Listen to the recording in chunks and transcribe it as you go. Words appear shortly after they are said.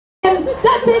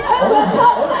That's it, over,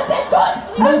 touch, that's it, good!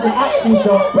 Over, action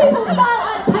shot. People smile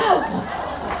and pout!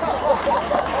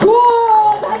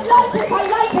 Good, I like it, I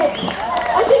like it!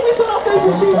 I think we've got our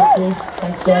photo shoot.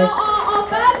 Thanks, Dave. Now, our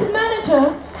band manager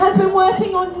has been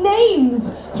working on names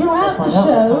throughout the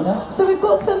show. So we've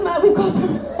got some,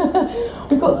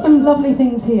 we've got some lovely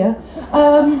things here.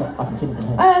 I can see them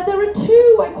from here. There are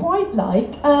two I quite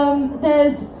like.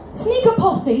 There's Sneaker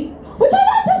Posse, which I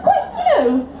like. That's quite,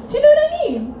 do you know what I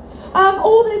mean?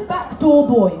 Or there's Backdoor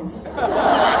Boys. That's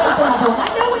another one. I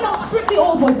know we're not strictly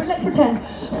all boys, but let's pretend.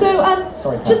 So,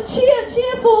 just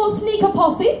cheer for Sneaker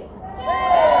Posse.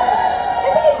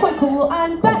 I think it's quite cool.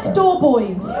 And Backdoor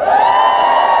Boys. Okay,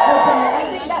 I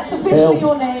think that's officially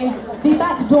your name. The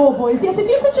Backdoor Boys. Yes, if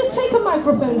you could just take a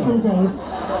microphone from Dave.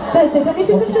 That's it. And if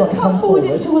you could just come forward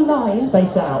into a line.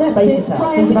 Space it out. That's Space it. it out.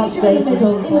 Brian, Think about staging. in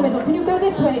the middle. Can you go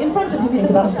this way, in front of him? Think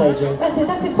about staging. That's it.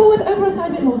 That's it. Forward, over a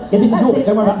side, a bit more. Yeah, this is all. That's it.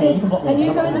 Don't worry about me. That's You can block it. me. And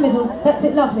you go in the middle. That's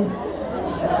it. Lovely.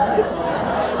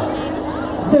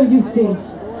 So you see,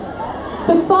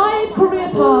 the 5 career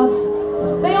paths.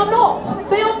 They are not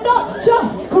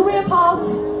just career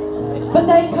paths, but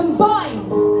they combine,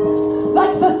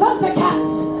 like the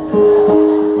Thundercats,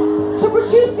 to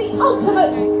produce the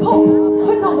ultimate pop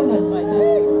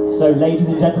phenomenon. So, ladies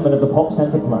and gentlemen of the Pop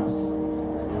Centre Plus,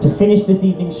 to finish this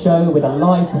evening's show with a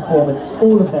live performance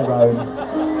all of their own,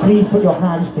 please put your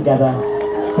hands together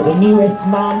for the newest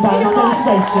man band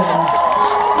sensation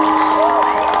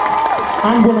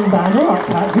and woman band. All right,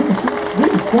 Kat, Jesus, she's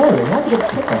really scary. How did you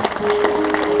pick her?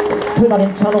 Put that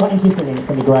in, channel that into your singing, it's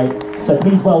going to be great. So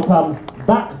please welcome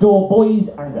Backdoor Boys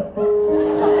and Girls.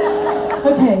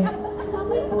 Okay,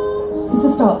 this is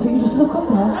the start, so you just look up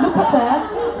there,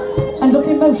 and look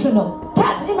emotional.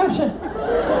 Cat emotion!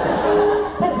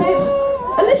 That's it.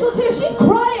 A little tear, she's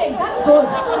crying, that's good.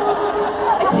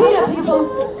 A tear, people.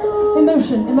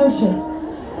 Emotion.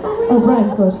 Oh,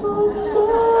 Brian's good.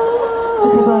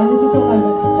 Okay, Brian, this is your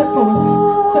moment.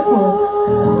 Step forward.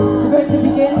 We're going to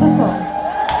begin the song.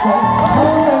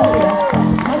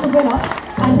 Microphone up,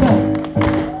 and go.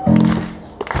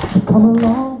 We've come a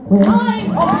long way, Time,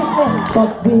 obviously. but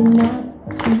we're not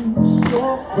too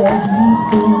sure where we've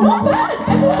been. Not bad!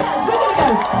 Everyone else, we're going to go.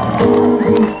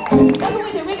 That's what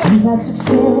we do, we go. We've had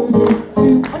success, That's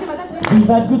it. we've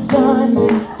had good times,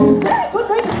 Very good.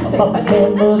 but Okay,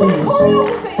 let's try memories.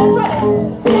 choreography. Let's try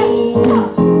this. Step,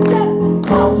 touch, step,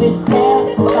 I'll just get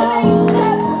down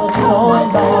the song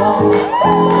down.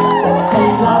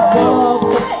 I've walked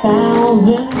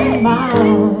 1,000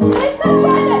 miles.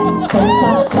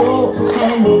 Sometimes so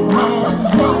hand in hand.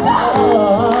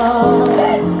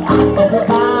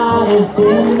 Everybody's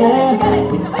been there.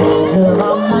 With danger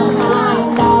on my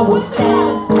mind, I will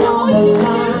stand on the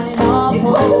line of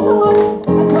hope.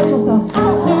 And touch yourself. I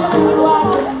knew I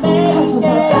could make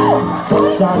it.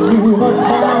 So I knew the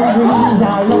boundaries. I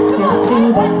looked into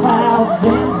the clouds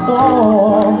and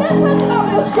saw. Let's have it out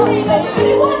with a scream.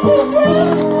 Everybody, 1, 2, 3.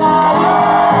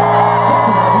 Just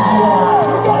when I realized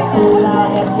what could I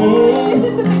have been. This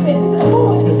is the big bit. This is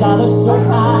Just 'cause I look so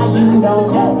high, you don't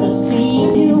have to see you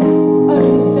me. own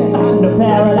the stage. And the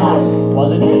paradise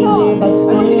wasn't easy, but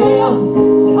still,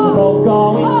 it's all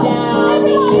going down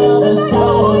the other side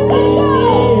of this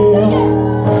hill.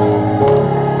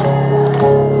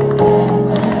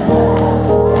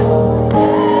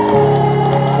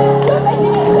 You're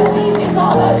making it so easy,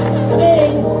 Father.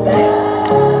 Sing!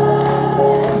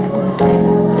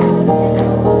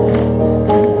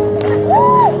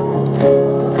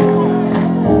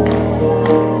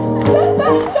 The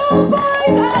Backdoor Boys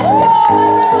and Girls,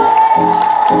 everybody!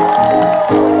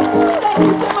 Thank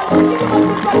you so much. Give you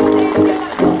much respect to Dave and go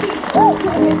back to your seats. You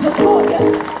have been just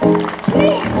gorgeous.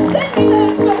 Please send me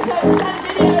those photos and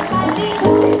videos. I need to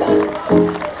see them.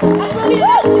 And we'll be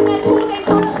announcing their tour dates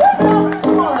on Twitter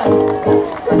tomorrow.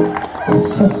 I'm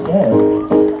so scared.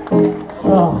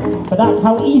 Oh, but that's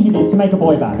how easy it is to make a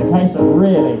boy band, okay? So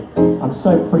really, I'm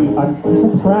so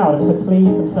proud, I'm so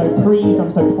pleased, I'm so pleased, I'm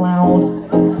so proud.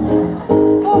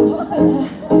 Oh, Pop Centre.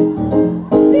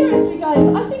 Seriously, guys,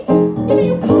 I think,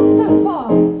 you've come so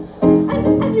far.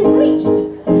 And you've reached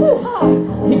so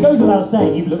high. It goes without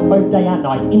saying, you've looked both day and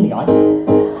night in the eye.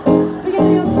 But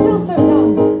you're still so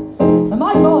young. And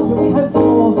my God, do we hope for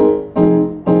more.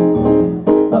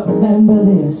 But remember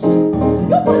this.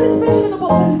 Your participation in the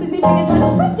Pop Centre this evening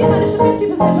entitles Frisky Mannish to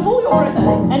 50% of all your gross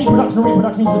earnings. Any production or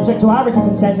reproduction is subject to our written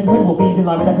consent and criminal fees in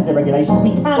line with requisite regulations.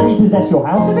 We can repossess your So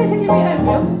house. basically, we own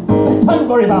you. But don't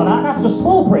worry about that, that's just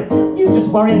small print. You just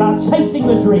worry about chasing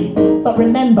the dream. But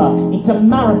remember, it's a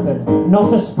marathon,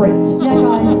 not a sprint. Yeah,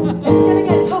 guys, it's going to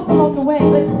get tough along the way,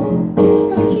 but you've just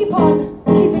got to keep on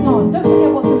keeping on. Don't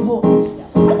forget what's important.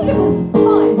 I think it was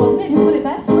fun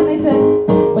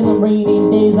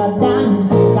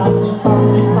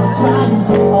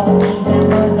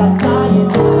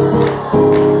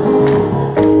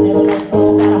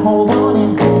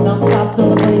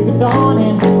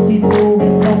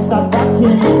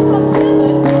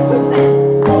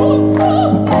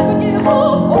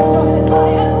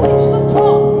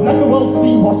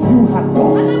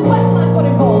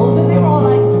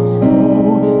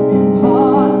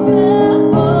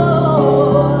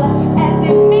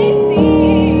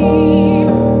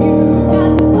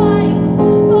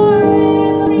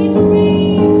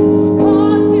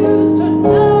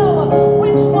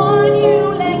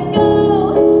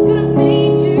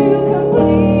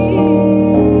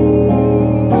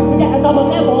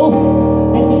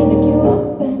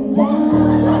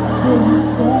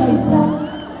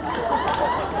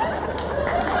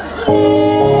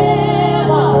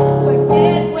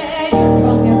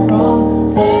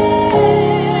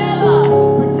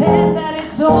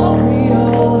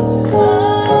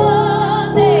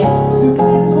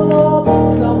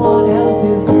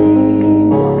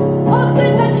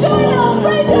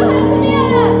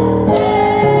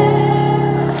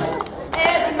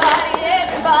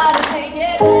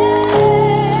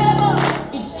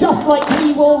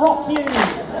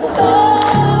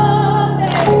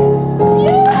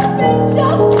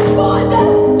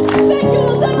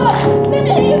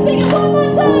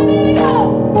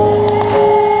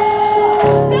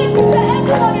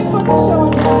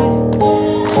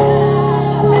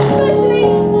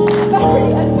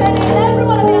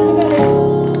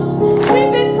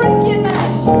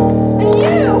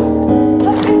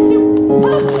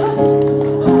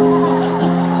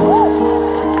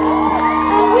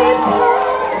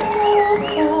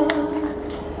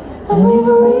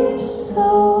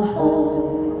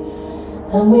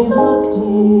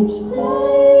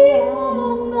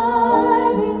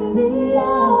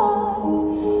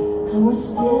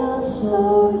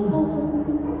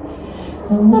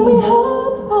And we